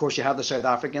 And of course you have the South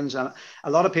Africans, and a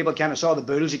lot of people kind of saw the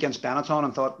Bulls against Benetton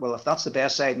and thought, well, if that's the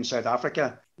best side in South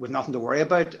Africa with nothing to worry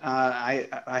about, I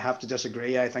have to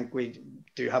disagree. I think we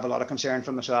do have a lot of concern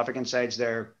from the South African sides.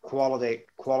 They're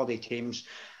quality teams,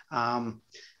 and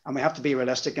we have to be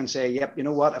realistic and say, yep, you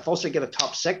know what, if Ulster get a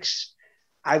top six,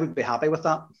 I would be happy with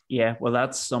that. Yeah, well,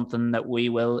 that's something that we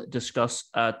will discuss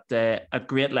at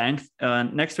great length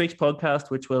next week's podcast,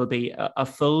 which will be a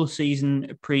full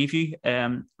season preview.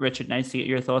 Richard, nice to get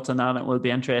your thoughts on that. It will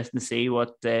be interesting to see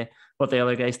what the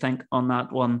other guys think on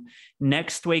that one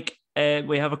next week.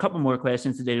 We have a couple more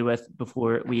questions to deal with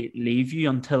before we leave you.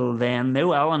 Until then,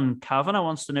 though, Alan Kavanagh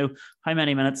wants to know how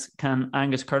many minutes can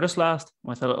Angus Curtis last,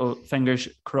 with a little fingers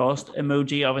crossed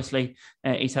emoji. Obviously,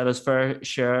 he's had his fair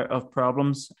share of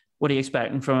problems. What are you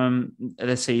expecting from him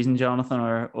this season, Jonathan,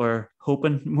 or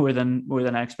hoping more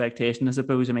than expectation, I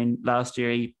suppose? I mean, last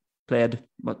year he played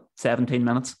 17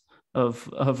 minutes of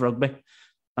rugby,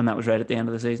 and that was right at the end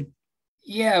of the season.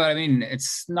 Yeah, but I mean,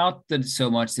 it's not that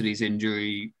so much that he's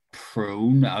injury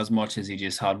prone as much as he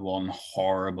just had one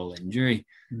horrible injury.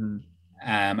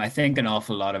 I think not an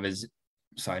awful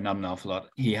lot.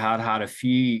 He had a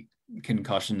few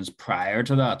concussions prior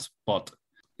to that, but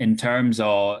in terms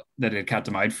of that, it kept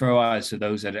him out for a while, so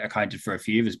those that accounted for a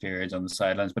few of his periods on the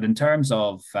sidelines. But in terms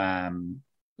of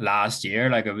last year,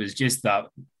 like, it was just that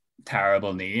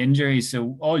terrible knee injury,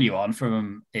 so all you want from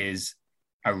him is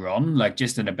a run, like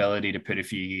just an ability to put a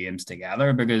few games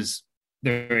together, because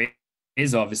there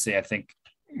is obviously, I think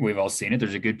we've all seen it,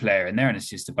 there's a good player in there, and it's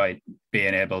just about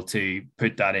being able to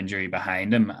put that injury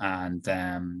behind him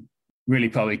and really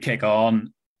probably kick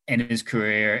on in his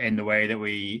career in the way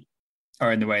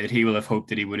that he will have hoped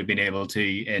that he would have been able to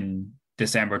in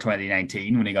December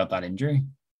 2019 when he got that injury.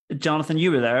 Jonathan,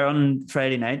 you were there on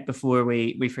Friday night, before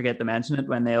we forget to mention it,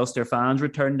 when the Ulster fans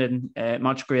returned in a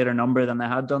much greater number than they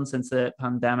had done since the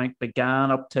pandemic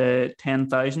began, up to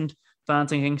 10,000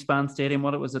 fans in Kingspan Stadium.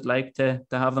 What was it like to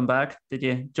have them back? Did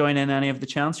you join in any of the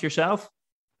chants yourself?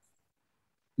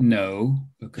 No,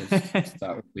 because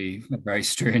that would be a very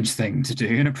strange thing to do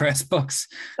in a press box.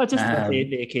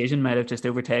 The occasion might have just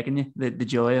overtaken you, the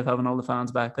joy of having all the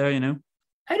fans back there, you know?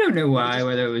 I don't know why,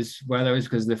 whether it was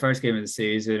because of the first game of the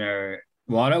season or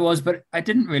what it was, but I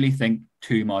didn't really think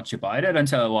too much about it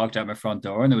until I walked out my front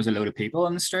door and there was a load of people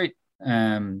on the street.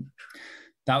 That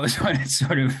was when it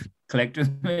sort of clicked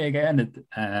with me again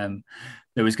that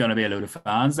there was going to be a load of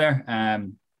fans there.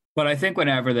 But I think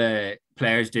whenever the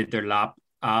players did their lap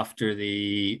after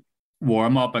the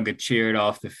warm up and got cheered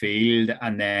off the field,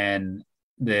 and then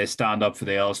the stand up for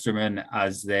the Ulstermen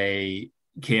as they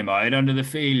came out onto the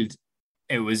field,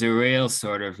 it was a real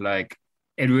sort of like,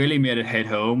 it really made it hit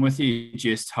home with you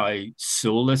just how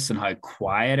soulless and how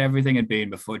quiet everything had been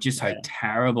before, just how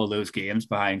terrible those games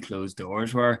behind closed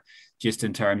doors were, just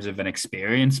in terms of an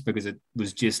experience, because it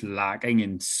was just lacking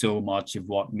in so much of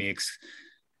what makes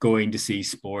going to see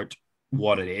sport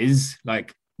what it is.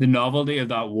 Like the novelty of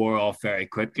that wore off very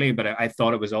quickly, but I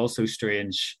thought it was also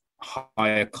strange how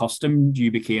accustomed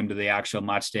you became to the actual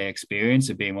match day experience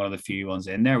of being one of the few ones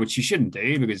in there, which you shouldn't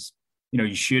do, because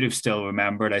you should have still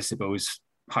remembered, I suppose,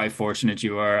 how fortunate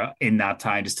you were in that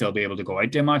time to still be able to go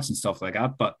out to a match and stuff like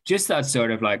that. But just that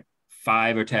sort of like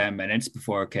 5 or 10 minutes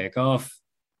before kickoff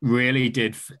really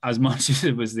did, as much as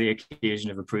it was the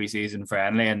occasion of a preseason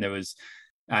friendly and there was,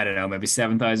 I don't know, maybe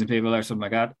 7,000 people or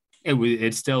something like that,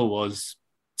 it still was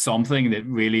something that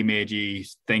really made you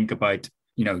think about,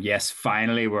 yes,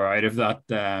 finally we're out of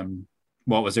that,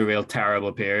 what was a real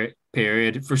terrible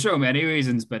period for so many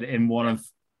reasons, but in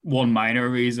one minor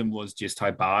reason was just how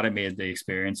bad it made the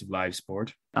experience of live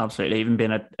sport. Absolutely. Even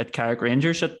being at Carrick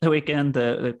Rangers at the weekend,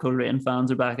 the Coleraine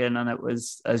fans are back in, and it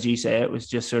was, as you say, it was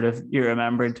just sort of, you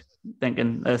remembered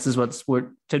thinking this is what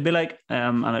sport should be like,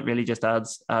 and it really just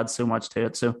adds so much to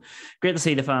it. So great to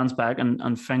see the fans back,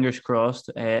 and fingers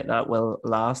crossed that will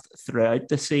last throughout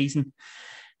the season.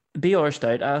 Be our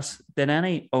stout ass, did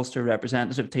any Ulster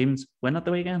representative teams win at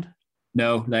the weekend?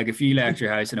 No, like if you left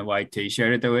your house in a white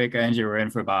t-shirt at the weekend, you were in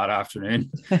for a bad afternoon.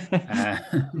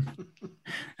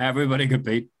 Everybody could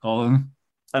beat all of them.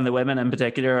 And the women in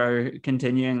particular are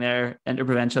continuing their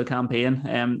interprovincial campaign.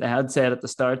 They had said at the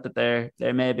start that there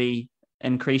may be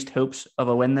increased hopes of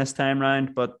a win this time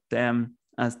round, but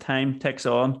as time ticks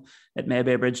on, it may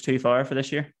be a bridge too far for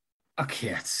this year.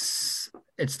 Okay,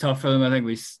 it's tough for them. I think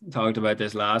we talked about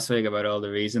this last week about all the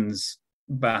reasons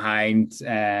behind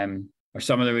or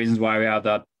some of the reasons why we have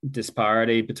that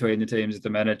disparity between the teams at the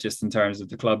minute, just in terms of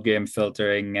the club game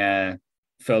filtering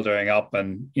up.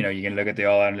 And, you can look at the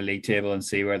All-Ireland League table and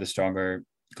see where the stronger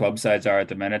club sides are at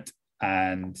the minute.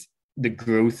 And the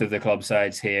growth of the club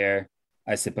sides here,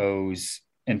 I suppose,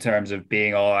 in terms of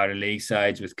being All-Ireland League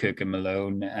sides with Cook and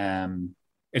Malone,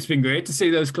 it's been great to see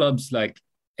those clubs like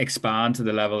expand to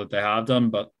the level that they have done.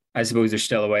 But I suppose there's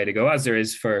still a way to go, as there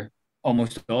is for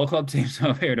almost all club teams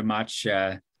up here, to match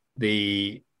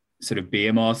the sort of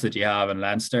behemoths that you have in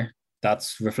Leinster.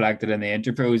 That's reflected in the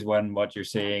Interpros, when what you're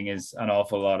seeing is an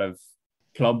awful lot of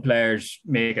club players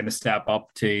making the step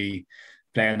up to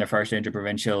playing their first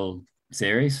interprovincial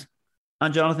series.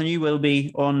 And Jonathan, you will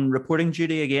be on reporting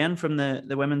duty again from the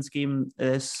women's game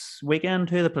this weekend.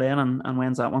 Who are they playing, and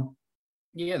when's that one?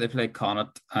 Yeah, they played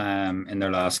Connacht in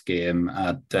their last game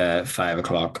at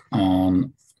 5:00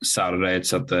 on Saturday.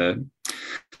 It's at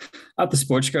the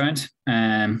sports ground.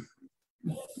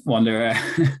 Wonder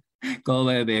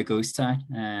Galway will be a ghost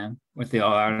town with the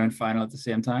All-Ireland final at the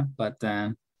same time. But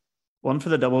one for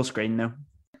the double screen now.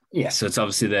 Yeah, so it's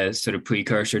obviously the sort of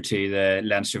precursor to the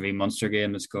Leinster v Munster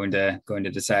game that's going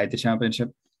to decide the championship.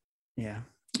 Yeah,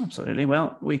 absolutely.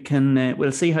 Well,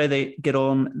 we'll see how they get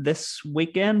on this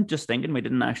weekend. Just thinking, we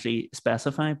didn't actually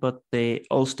specify, but the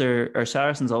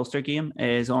Saracens Ulster game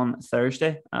is on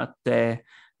Thursday at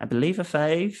I believe a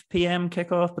 5 p.m.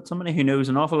 kickoff, but somebody who knows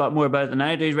an awful lot more about it than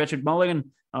I do is Richard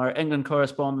Mulligan, our England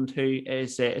correspondent, who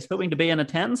is hoping to be in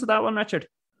attendance at that one. Richard?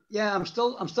 Yeah, I'm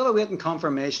still awaiting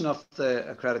confirmation of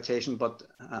the accreditation, but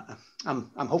I'm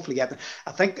hopefully getting.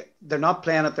 I think they're not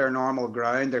playing at their normal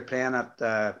ground. They're playing at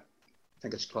I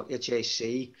think it's called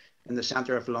HAC in the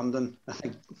centre of London. I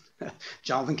think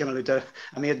Jonathan can allude to.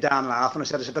 I made Dan laugh and I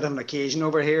said it's a bit of an occasion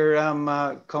over here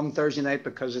come Thursday night,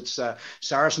 because it's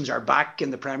Saracens are back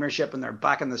in the Premiership and they're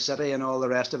back in the city and all the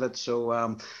rest of it.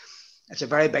 So it's a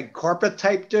very big corporate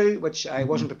type do, which I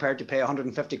wasn't prepared to pay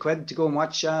 150 quid to go and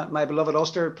watch my beloved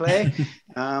Ulster play.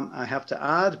 I have to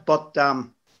add, but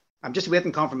I'm just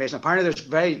waiting confirmation. Apparently there's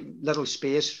very little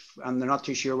space and they're not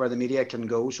too sure where the media can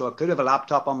go. So I could have a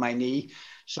laptop on my knee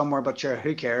somewhere, but sure,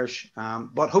 who cares?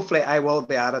 But hopefully I will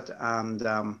be at it, and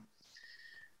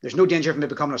there's no danger of me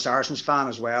becoming a Saracens fan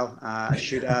as well. I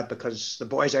should add, because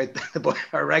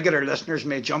our regular listeners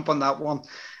may jump on that one.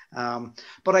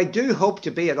 But I do hope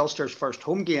to be at Ulster's first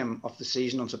home game of the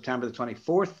season on September the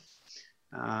 24th.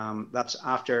 That's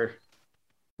after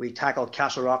we tackle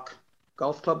Castle Rock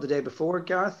Golf Club the day before,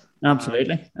 Gareth.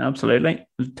 Absolutely.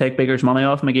 Take Bigger's money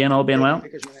off him again, all being well.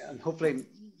 And hopefully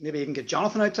maybe even get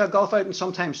Jonathan out to a golf outing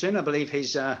sometime soon. I believe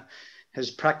his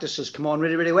practice has come on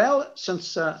really, really well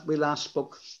since we last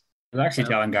spoke. I was actually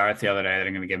telling Gareth the other day that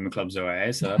I'm going to give him clubs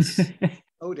away. So that's.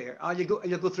 Oh dear.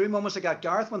 You'll go through moments like that.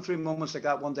 Gareth went through moments like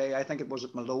that one day. I think it was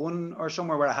at Malone or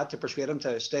somewhere where I had to persuade him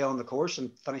to stay on the course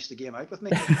and finish the game out with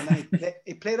me. And then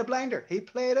he played a blinder.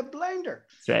 That's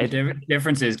right. The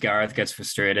difference is Gareth gets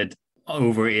frustrated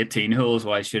over 18 holes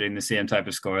while shooting the same type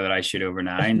of score that I shoot over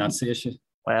 9. That's the issue.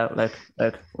 Well, look,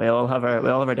 we all have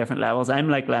our different levels. I'm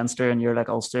like Leinster and you're like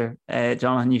Ulster.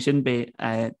 Jonathan, you shouldn't be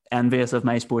envious of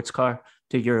my sports car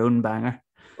to your own banger.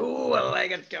 Oh, I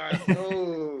like it, Gareth.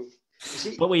 Oh.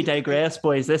 See, but we digress,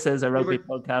 boys. This is a rugby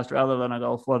podcast rather than a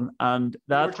golf one, and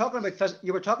that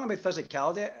you were talking about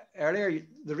physicality earlier.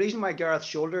 The reason why Gareth's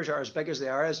shoulders are as big as they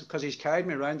are is because he's carried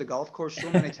me around the golf course so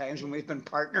many times when we've been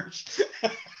partners.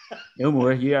 No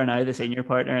more. You are now the senior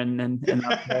partner in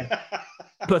that play.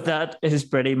 But that is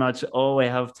pretty much all we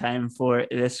have time for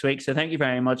this week. So thank you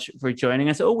very much for joining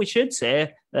us. Oh, we should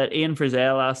say that Ian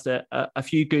Frizzell asked a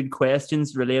few good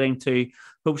questions relating to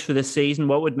hopes for this season,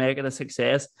 what would make it a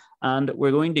success. And we're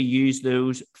going to use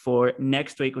those for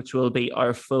next week, which will be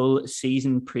our full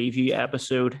season preview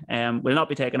episode. We'll not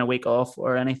be taking a week off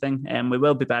or anything. We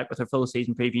will be back with our full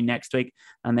season preview next week,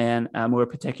 and then a more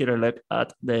particular look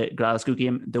at the Glasgow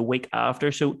game the week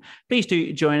after. So please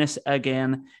do join us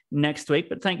again next week.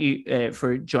 But thank you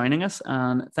for joining us,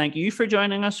 and thank you for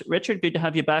joining us, Richard. Good to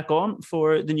have you back on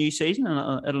for the new season,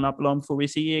 and it'll not be long before we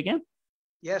see you again.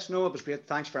 Yes, no, it was great.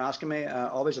 Thanks for asking me.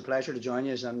 Always a pleasure to join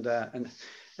you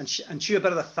and chew a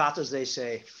bit of the fat, as they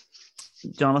say.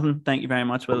 Jonathan, thank you very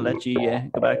much. We'll let you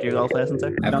go back to your golf lessons.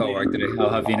 I've got work to do. I'll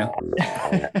have you know.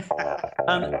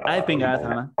 And I've been Gareth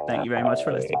Hanna. Thank you very much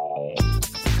for listening.